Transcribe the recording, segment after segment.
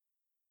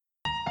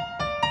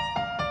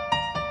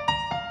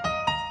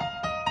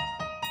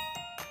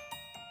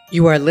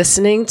You are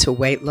listening to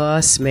Weight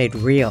Loss Made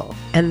Real,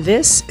 and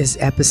this is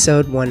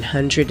episode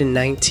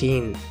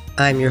 119.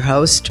 I'm your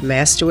host,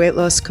 Master Weight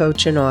Loss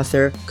Coach and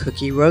author,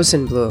 Cookie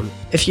Rosenblum.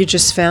 If you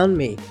just found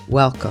me,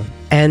 welcome.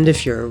 And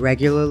if you're a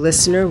regular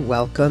listener,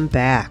 welcome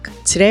back.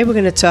 Today we're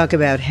going to talk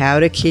about how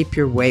to keep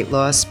your weight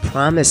loss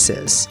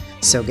promises.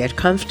 So get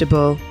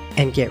comfortable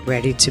and get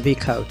ready to be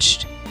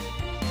coached.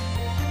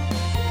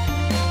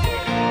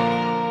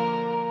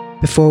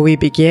 Before we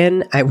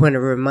begin, I want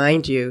to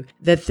remind you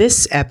that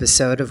this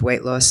episode of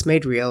Weight Loss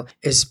Made Real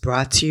is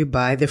brought to you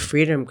by the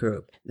Freedom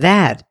Group.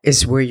 That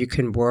is where you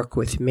can work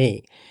with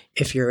me.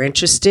 If you're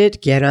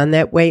interested, get on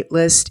that wait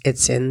list.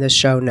 It's in the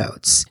show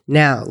notes.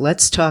 Now,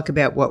 let's talk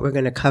about what we're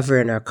going to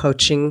cover in our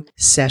coaching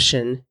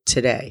session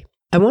today.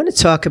 I want to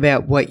talk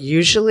about what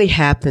usually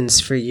happens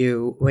for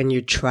you when you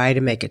try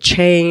to make a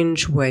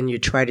change, when you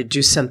try to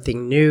do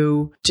something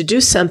new, to do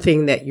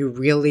something that you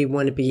really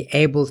want to be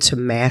able to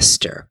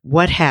master.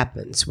 What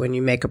happens when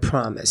you make a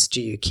promise?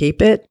 Do you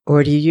keep it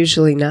or do you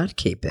usually not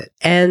keep it?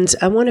 And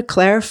I want to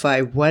clarify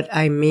what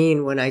I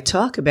mean when I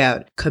talk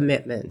about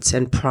commitments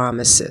and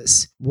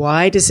promises.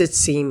 Why does it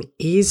seem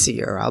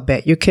easier? I'll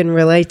bet you can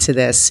relate to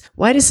this.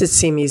 Why does it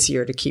seem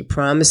easier to keep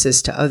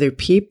promises to other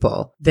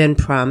people than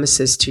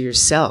promises to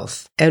yourself?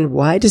 And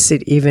why does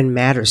it even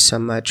matter so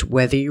much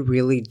whether you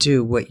really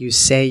do what you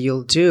say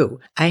you'll do?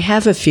 I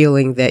have a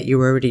feeling that you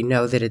already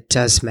know that it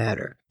does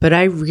matter. But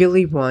I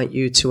really want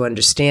you to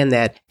understand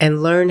that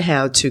and learn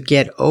how to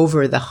get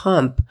over the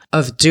hump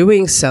of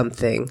doing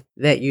something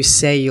that you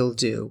say you'll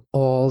do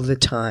all the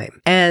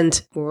time.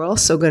 And we're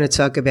also going to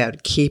talk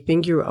about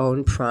keeping your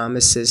own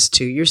promises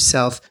to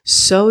yourself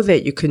so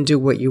that you can do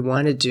what you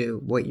want to do,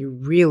 what you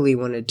really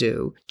want to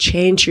do.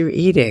 Change your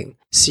eating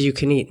so you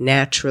can eat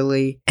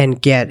naturally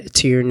and get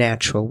to your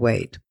natural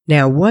weight.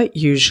 Now, what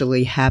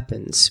usually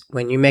happens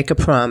when you make a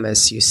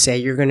promise, you say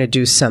you're going to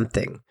do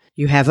something?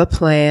 You have a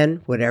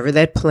plan, whatever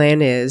that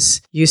plan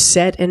is. You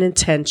set an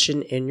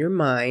intention in your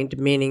mind,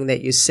 meaning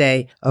that you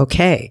say,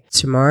 okay,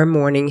 tomorrow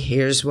morning,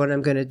 here's what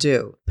I'm going to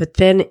do. But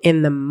then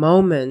in the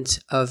moment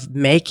of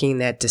making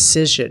that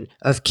decision,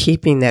 of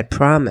keeping that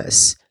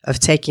promise, of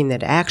taking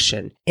that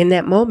action, in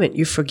that moment,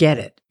 you forget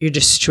it. You're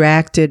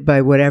distracted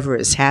by whatever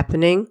is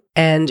happening,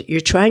 and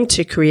you're trying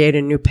to create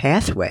a new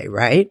pathway,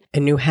 right? A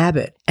new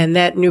habit. And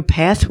that new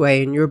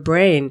pathway in your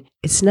brain,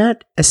 it's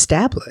not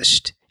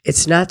established.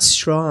 It's not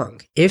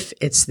strong, if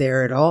it's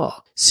there at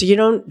all. So you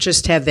don't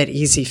just have that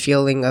easy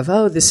feeling of,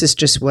 oh, this is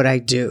just what I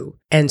do.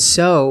 And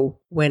so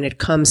when it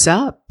comes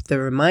up, the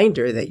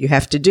reminder that you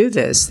have to do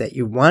this, that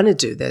you want to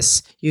do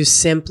this, you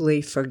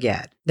simply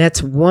forget.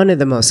 That's one of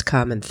the most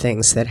common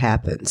things that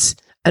happens.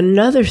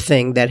 Another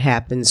thing that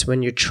happens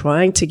when you're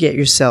trying to get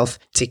yourself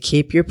to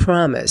keep your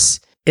promise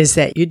is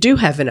that you do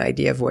have an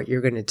idea of what you're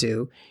going to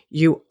do.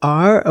 You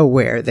are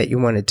aware that you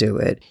want to do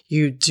it.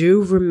 You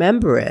do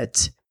remember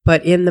it.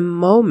 But in the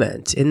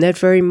moment, in that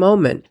very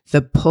moment,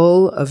 the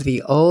pull of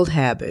the old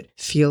habit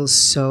feels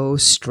so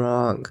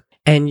strong.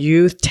 And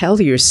you tell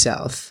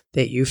yourself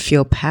that you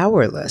feel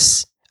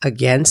powerless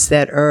against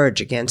that urge,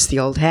 against the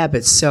old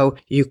habits. So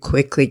you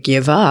quickly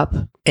give up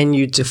and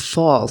you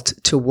default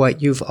to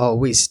what you've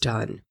always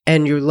done.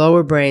 And your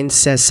lower brain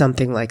says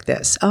something like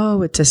this,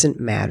 oh, it doesn't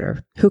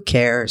matter. Who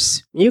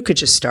cares? You could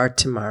just start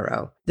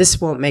tomorrow.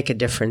 This won't make a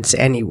difference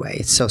anyway.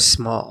 It's so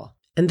small.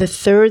 And the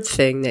third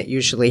thing that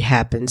usually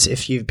happens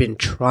if you've been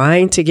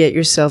trying to get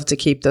yourself to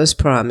keep those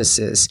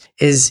promises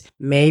is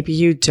maybe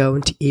you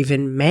don't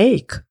even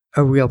make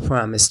a real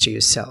promise to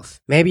yourself.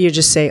 Maybe you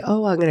just say,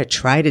 oh, I'm going to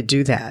try to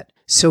do that.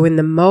 So in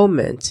the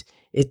moment,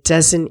 it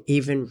doesn't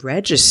even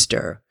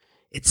register.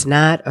 It's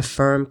not a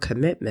firm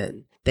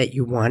commitment that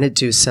you want to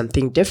do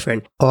something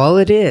different. All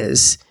it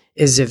is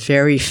a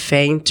very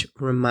faint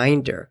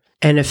reminder.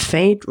 And a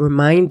faint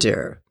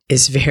reminder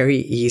is very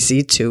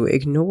easy to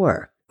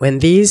ignore. When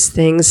these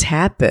things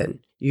happen,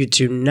 you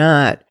do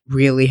not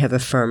really have a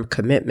firm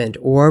commitment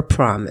or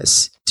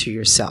promise to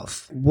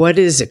yourself. What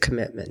is a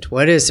commitment?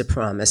 What is a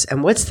promise?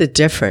 And what's the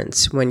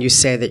difference when you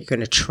say that you're going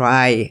to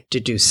try to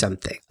do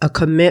something? A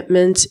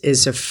commitment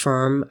is a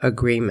firm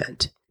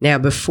agreement. Now,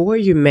 before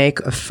you make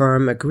a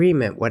firm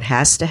agreement, what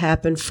has to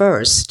happen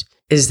first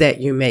is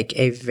that you make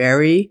a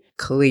very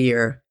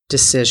clear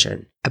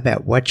decision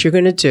about what you're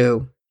going to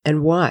do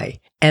and why.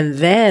 And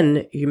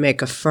then you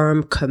make a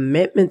firm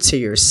commitment to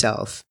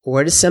yourself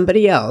or to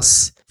somebody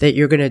else that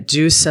you're going to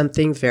do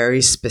something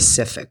very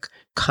specific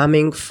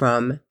coming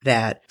from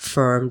that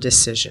firm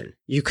decision.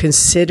 You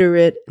consider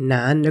it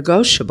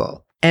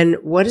non-negotiable. And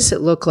what does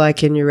it look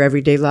like in your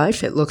everyday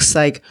life? It looks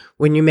like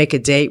when you make a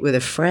date with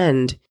a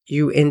friend,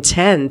 you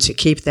intend to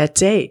keep that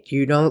date.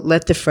 You don't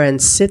let the friend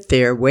sit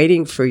there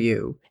waiting for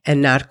you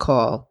and not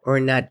call or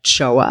not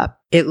show up.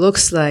 It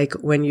looks like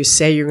when you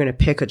say you're going to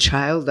pick a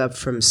child up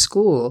from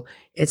school,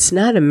 it's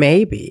not a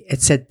maybe,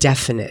 it's a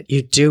definite.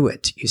 You do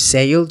it. You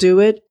say you'll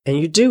do it, and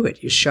you do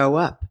it. You show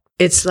up.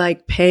 It's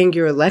like paying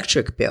your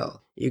electric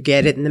bill. You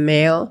get it in the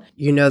mail,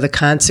 you know the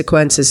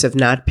consequences of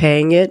not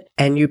paying it,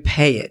 and you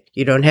pay it.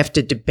 You don't have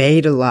to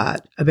debate a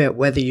lot about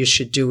whether you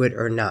should do it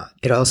or not.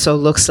 It also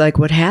looks like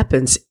what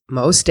happens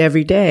most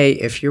every day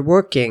if you're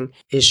working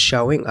is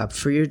showing up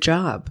for your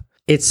job.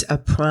 It's a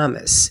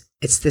promise.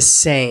 It's the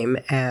same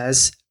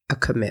as a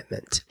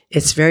commitment.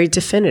 It's very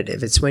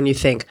definitive. It's when you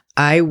think,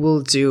 I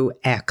will do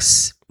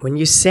X. When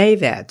you say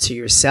that to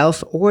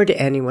yourself or to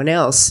anyone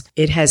else,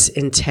 it has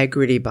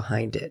integrity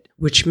behind it,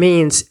 which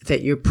means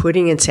that you're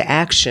putting into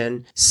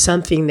action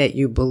something that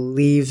you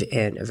believe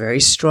in, a very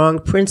strong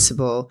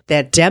principle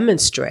that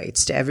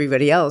demonstrates to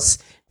everybody else,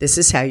 this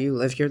is how you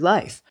live your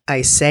life.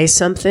 I say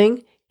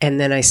something, and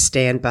then I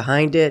stand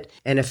behind it.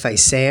 And if I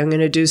say I'm going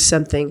to do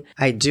something,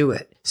 I do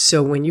it.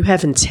 So when you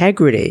have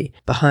integrity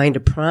behind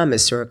a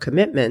promise or a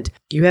commitment,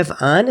 you have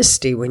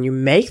honesty when you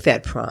make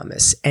that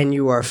promise, and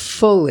you are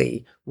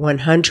fully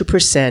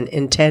 100%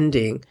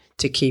 intending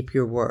to keep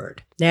your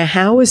word. Now,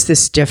 how is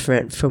this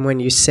different from when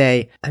you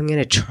say, I'm going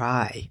to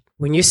try?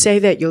 When you say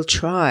that you'll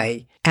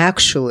try,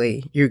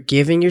 actually, you're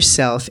giving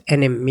yourself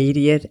an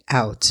immediate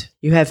out.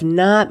 You have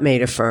not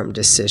made a firm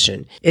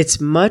decision. It's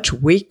much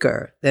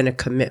weaker than a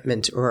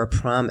commitment or a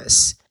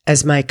promise.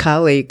 As my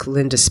colleague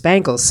Linda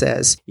Spangle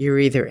says, you're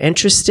either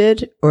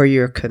interested or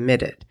you're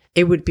committed.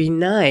 It would be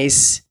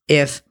nice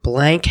if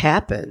blank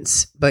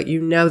happens, but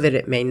you know that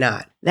it may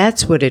not.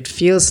 That's what it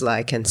feels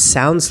like and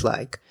sounds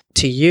like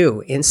to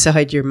you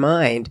inside your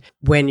mind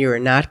when you're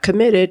not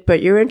committed,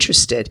 but you're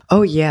interested.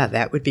 Oh yeah,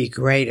 that would be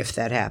great if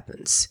that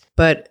happens.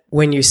 But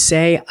when you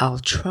say, I'll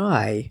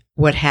try,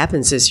 what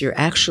happens is you're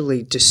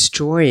actually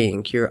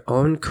destroying your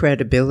own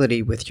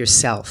credibility with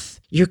yourself.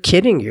 You're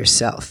kidding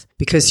yourself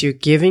because you're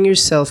giving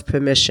yourself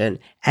permission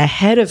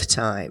ahead of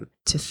time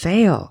to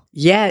fail.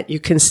 Yet you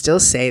can still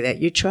say that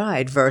you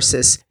tried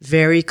versus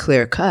very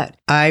clear cut.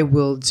 I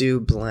will do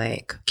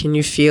blank. Can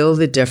you feel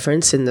the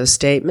difference in those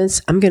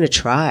statements? I'm going to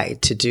try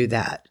to do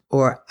that,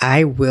 or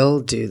I will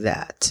do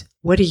that.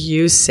 What do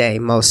you say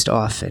most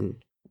often?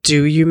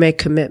 Do you make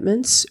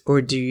commitments,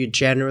 or do you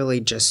generally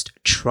just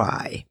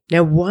try?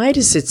 Now, why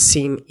does it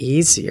seem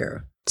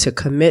easier to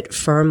commit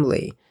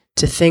firmly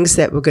to things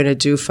that we're going to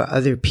do for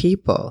other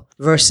people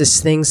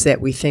versus things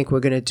that we think we're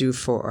going to do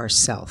for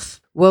ourselves?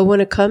 Well,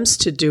 when it comes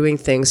to doing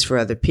things for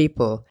other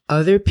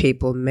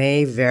people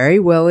may very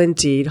well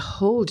indeed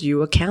hold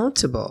you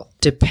accountable.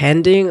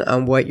 Depending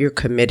on what you're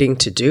committing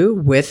to do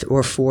with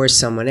or for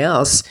someone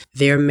else,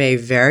 there may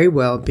very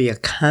well be a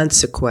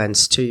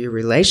consequence to your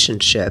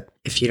relationship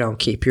if you don't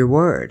keep your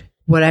word.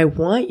 What I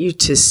want you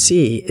to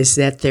see is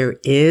that there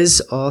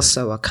is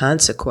also a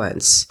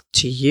consequence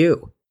to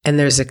you, and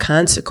there's a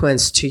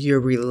consequence to your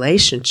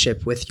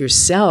relationship with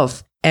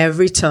yourself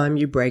every time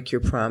you break your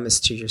promise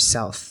to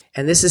yourself.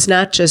 And this is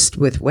not just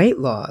with weight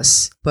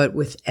loss, but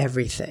with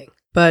everything.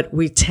 But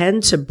we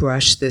tend to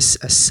brush this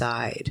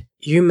aside.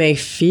 You may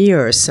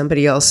fear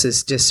somebody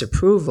else's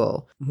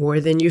disapproval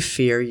more than you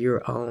fear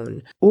your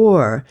own.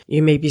 Or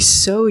you may be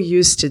so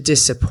used to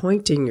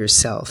disappointing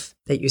yourself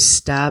that you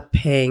stop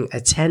paying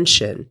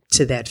attention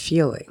to that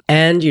feeling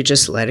and you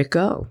just let it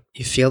go.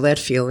 You feel that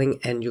feeling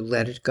and you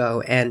let it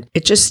go. And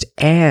it just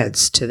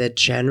adds to the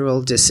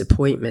general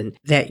disappointment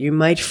that you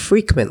might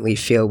frequently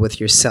feel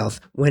with yourself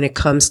when it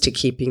comes to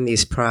keeping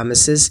these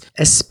promises,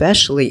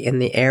 especially in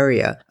the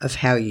area of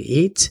how you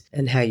eat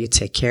and how you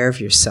take care of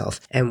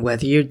yourself, and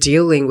whether you're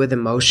dealing with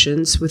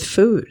emotions with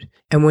food.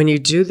 And when you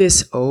do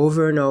this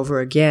over and over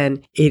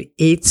again, it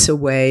eats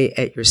away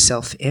at your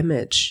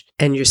self-image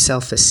and your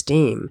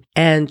self-esteem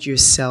and your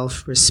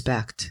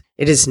self-respect.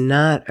 It is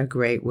not a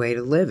great way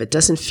to live. It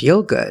doesn't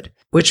feel good.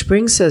 Which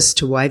brings us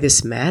to why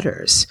this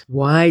matters.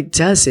 Why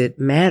does it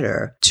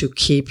matter to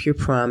keep your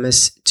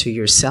promise to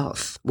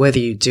yourself, whether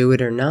you do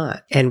it or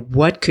not? And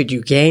what could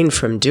you gain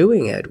from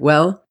doing it?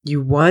 Well,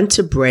 you want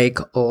to break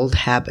old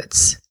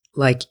habits,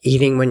 like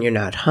eating when you're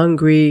not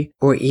hungry,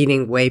 or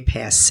eating way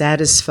past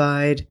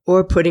satisfied,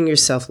 or putting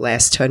yourself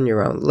last on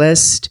your own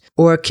list,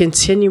 or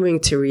continuing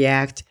to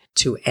react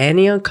to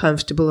any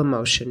uncomfortable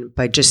emotion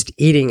by just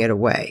eating it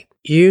away.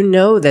 You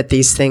know that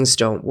these things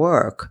don't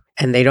work,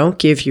 and they don't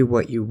give you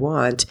what you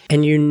want,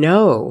 and you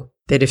know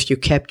that if you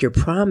kept your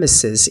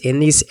promises in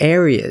these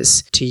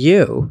areas to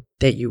you,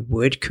 that you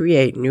would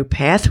create new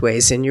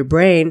pathways in your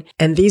brain,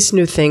 and these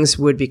new things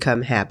would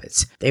become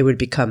habits. They would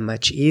become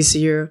much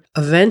easier.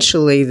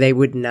 Eventually, they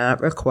would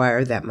not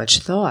require that much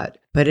thought.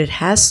 But it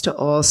has to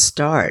all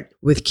start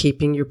with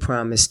keeping your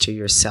promise to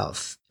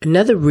yourself.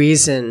 Another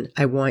reason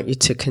I want you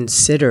to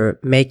consider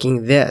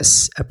making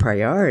this a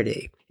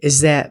priority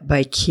is that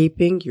by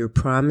keeping your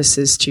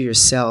promises to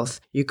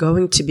yourself, you're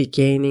going to be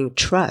gaining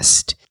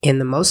trust in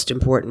the most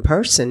important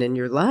person in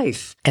your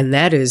life, and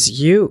that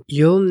is you.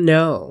 You'll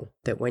know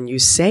that when you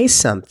say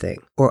something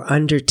or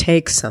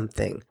undertake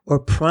something or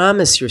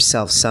promise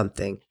yourself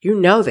something, you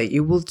know that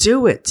you will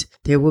do it.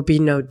 There will be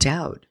no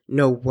doubt,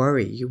 no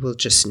worry. You will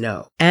just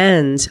know.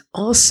 And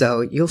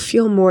also, you'll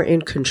feel more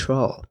in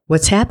control.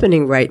 What's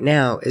happening right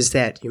now is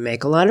that you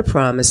make a lot of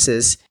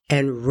promises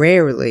and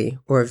rarely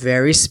or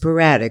very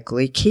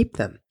sporadically keep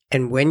them.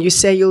 And when you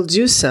say you'll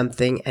do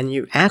something and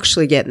you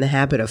actually get in the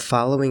habit of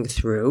following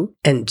through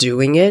and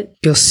doing it,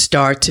 you'll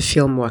start to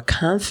feel more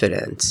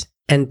confident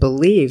and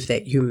believe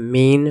that you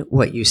mean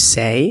what you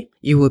say.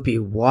 You will be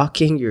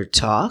walking your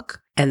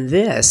talk. And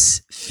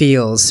this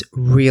feels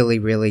really,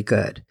 really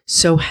good.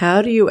 So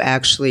how do you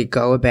actually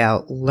go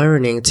about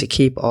learning to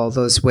keep all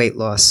those weight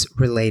loss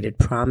related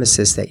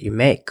promises that you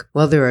make?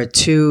 Well, there are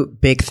two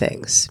big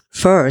things.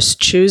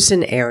 First, choose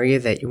an area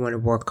that you want to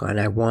work on.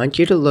 I want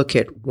you to look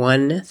at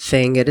one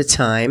thing at a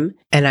time,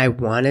 and I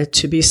want it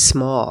to be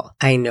small.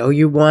 I know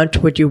you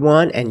want what you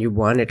want and you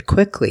want it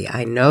quickly.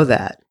 I know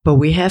that. But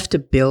we have to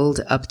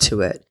build up to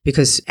it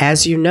because,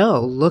 as you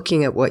know,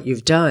 looking at what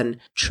you've done,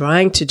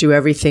 trying to do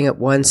everything at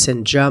once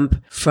and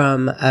jump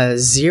from a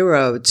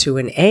 0 to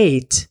an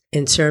 8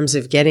 in terms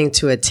of getting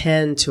to a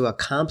 10 to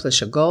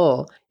accomplish a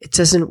goal, it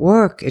doesn't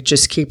work. It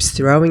just keeps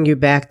throwing you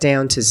back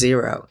down to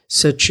 0.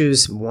 So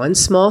choose one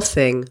small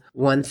thing,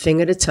 one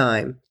thing at a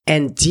time,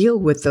 and deal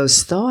with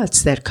those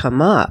thoughts that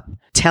come up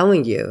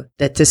telling you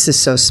that this is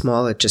so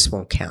small it just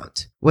won't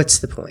count. What's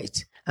the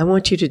point? I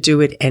want you to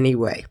do it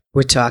anyway.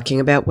 We're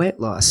talking about weight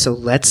loss, so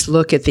let's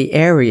look at the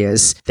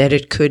areas that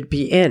it could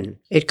be in.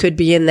 It could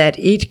be in that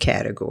eat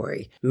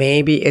category.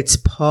 Maybe it's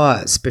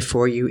pause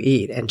before you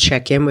eat and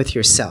check in with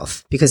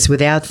yourself, because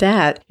without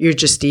that, you're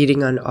just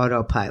eating on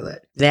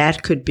autopilot.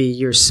 That could be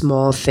your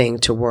small thing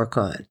to work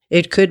on.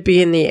 It could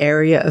be in the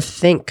area of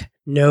think.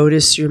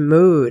 Notice your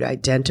mood,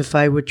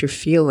 identify what you're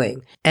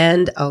feeling,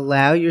 and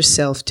allow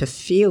yourself to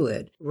feel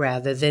it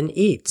rather than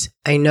eat.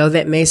 I know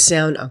that may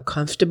sound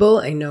uncomfortable.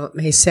 I know it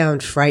may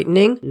sound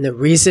frightening. And the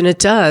reason it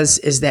does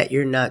is that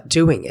you're not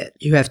doing it.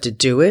 You have to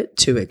do it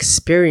to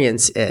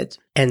experience it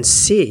and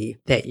see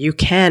that you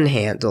can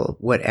handle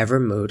whatever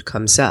mood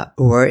comes up.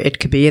 Or it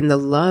could be in the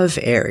love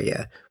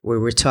area where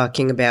we're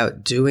talking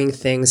about doing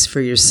things for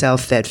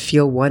yourself that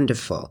feel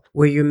wonderful,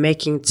 where you're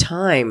making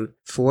time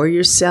for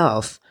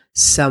yourself.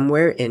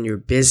 Somewhere in your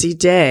busy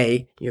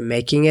day, you're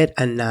making it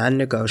a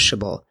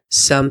non-negotiable,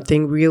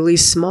 something really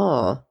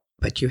small,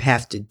 but you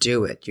have to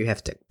do it. You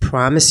have to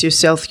promise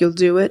yourself you'll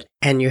do it,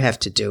 and you have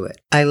to do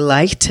it. I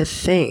like to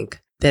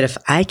think that if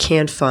I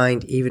can't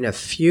find even a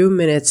few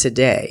minutes a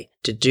day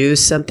to do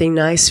something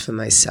nice for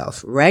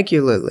myself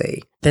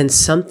regularly, then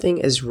something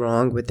is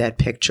wrong with that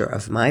picture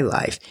of my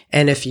life.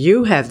 And if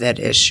you have that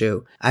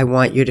issue, I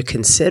want you to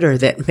consider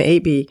that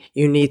maybe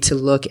you need to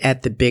look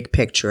at the big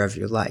picture of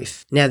your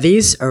life. Now,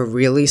 these are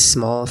really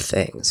small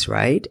things,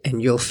 right?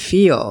 And you'll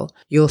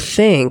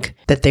think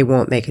that they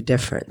won't make a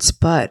difference,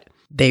 but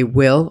they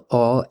will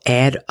all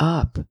add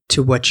up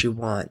to what you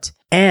want.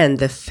 And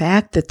the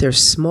fact that they're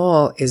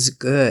small is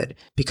good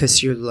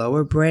because your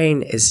lower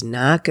brain is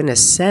not going to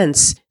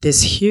sense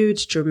this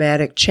huge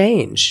dramatic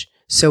change.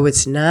 So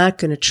it's not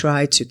going to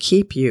try to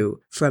keep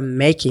you from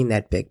making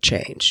that big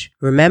change.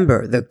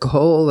 Remember, the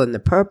goal and the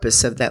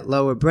purpose of that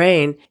lower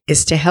brain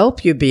is to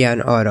help you be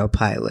on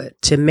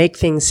autopilot, to make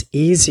things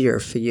easier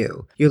for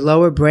you. Your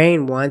lower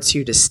brain wants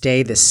you to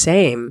stay the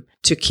same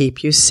to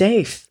keep you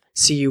safe,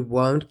 so you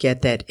won't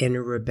get that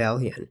inner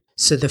rebellion.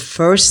 So the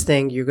first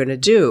thing you're going to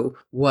do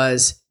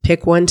was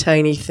pick one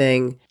tiny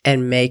thing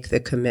and make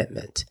the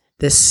commitment.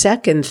 The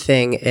second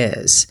thing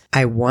is,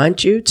 I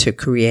want you to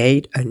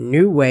create a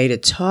new way to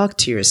talk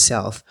to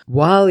yourself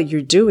while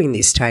you're doing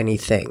these tiny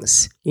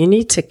things. You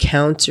need to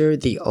counter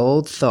the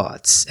old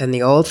thoughts. And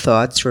the old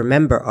thoughts,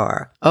 remember,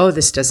 are, oh,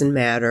 this doesn't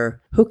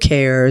matter. Who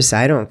cares?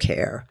 I don't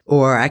care.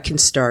 Or I can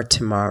start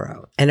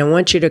tomorrow. And I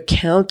want you to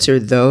counter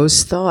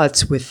those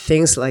thoughts with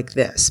things like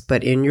this,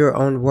 but in your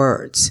own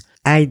words.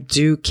 I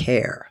do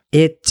care.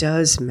 It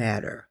does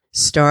matter.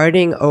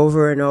 Starting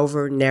over and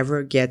over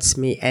never gets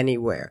me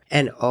anywhere.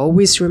 And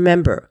always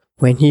remember,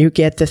 when you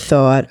get the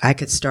thought, I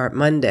could start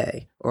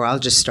Monday, or I'll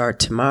just start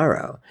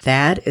tomorrow,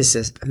 that is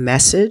a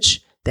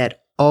message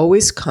that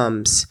always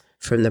comes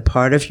from the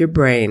part of your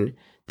brain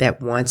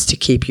that wants to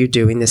keep you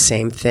doing the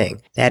same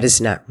thing. That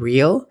is not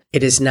real.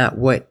 It is not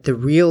what the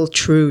real,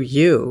 true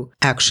you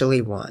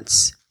actually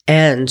wants.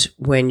 And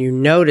when you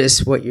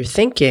notice what you're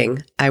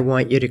thinking, I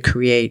want you to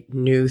create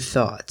new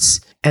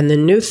thoughts. And the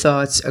new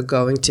thoughts are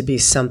going to be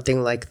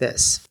something like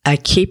this. I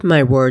keep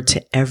my word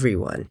to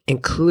everyone,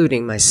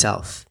 including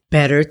myself.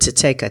 Better to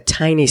take a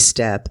tiny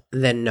step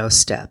than no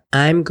step.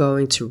 I'm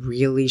going to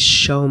really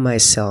show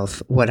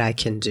myself what I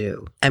can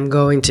do. I'm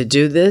going to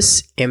do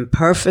this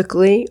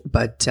imperfectly,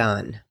 but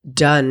done.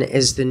 Done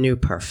is the new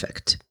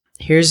perfect.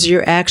 Here's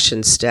your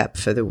action step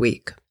for the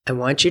week. I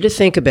want you to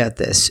think about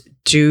this.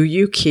 Do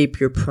you keep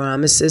your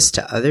promises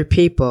to other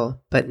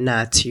people, but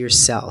not to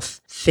yourself?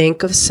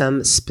 Think of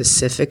some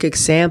specific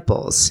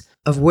examples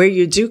of where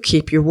you do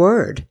keep your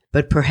word,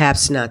 but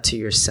perhaps not to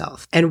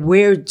yourself. And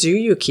where do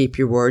you keep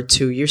your word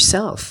to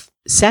yourself?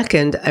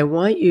 Second, I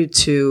want you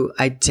to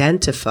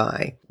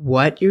identify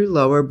what your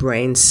lower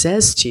brain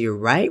says to you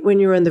right when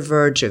you're on the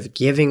verge of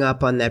giving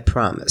up on that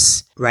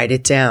promise. Write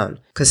it down,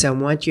 because I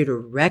want you to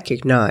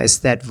recognize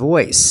that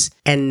voice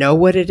and know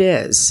what it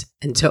is,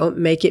 and don't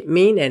make it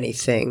mean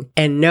anything,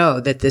 and know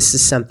that this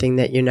is something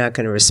that you're not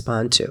going to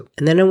respond to.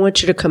 And then I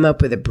want you to come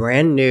up with a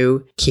brand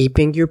new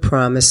keeping your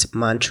promise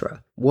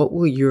mantra. What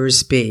will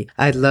yours be?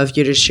 I'd love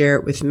you to share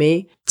it with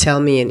me. Tell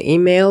me an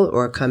email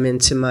or come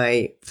into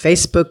my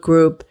Facebook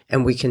group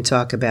and we can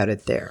talk about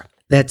it there.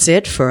 That's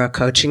it for our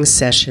coaching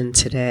session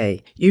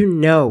today. You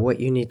know what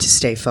you need to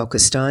stay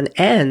focused on,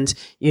 and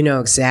you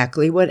know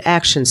exactly what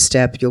action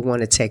step you'll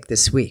want to take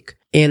this week.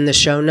 In the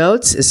show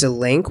notes is a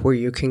link where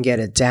you can get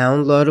a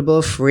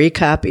downloadable free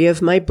copy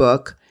of my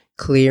book,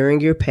 Clearing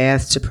Your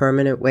Path to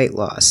Permanent Weight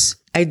Loss.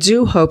 I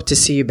do hope to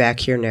see you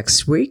back here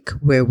next week,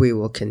 where we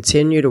will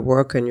continue to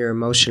work on your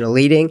emotional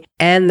eating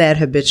and that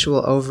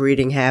habitual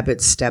overeating habit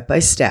step by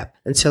step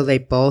until they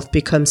both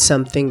become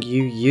something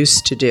you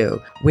used to do.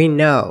 We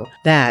know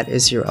that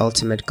is your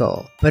ultimate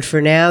goal. But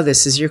for now,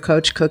 this is your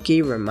Coach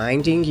Cookie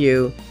reminding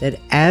you that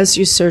as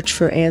you search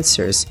for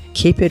answers,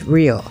 keep it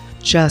real,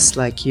 just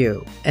like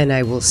you. And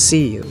I will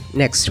see you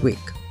next week.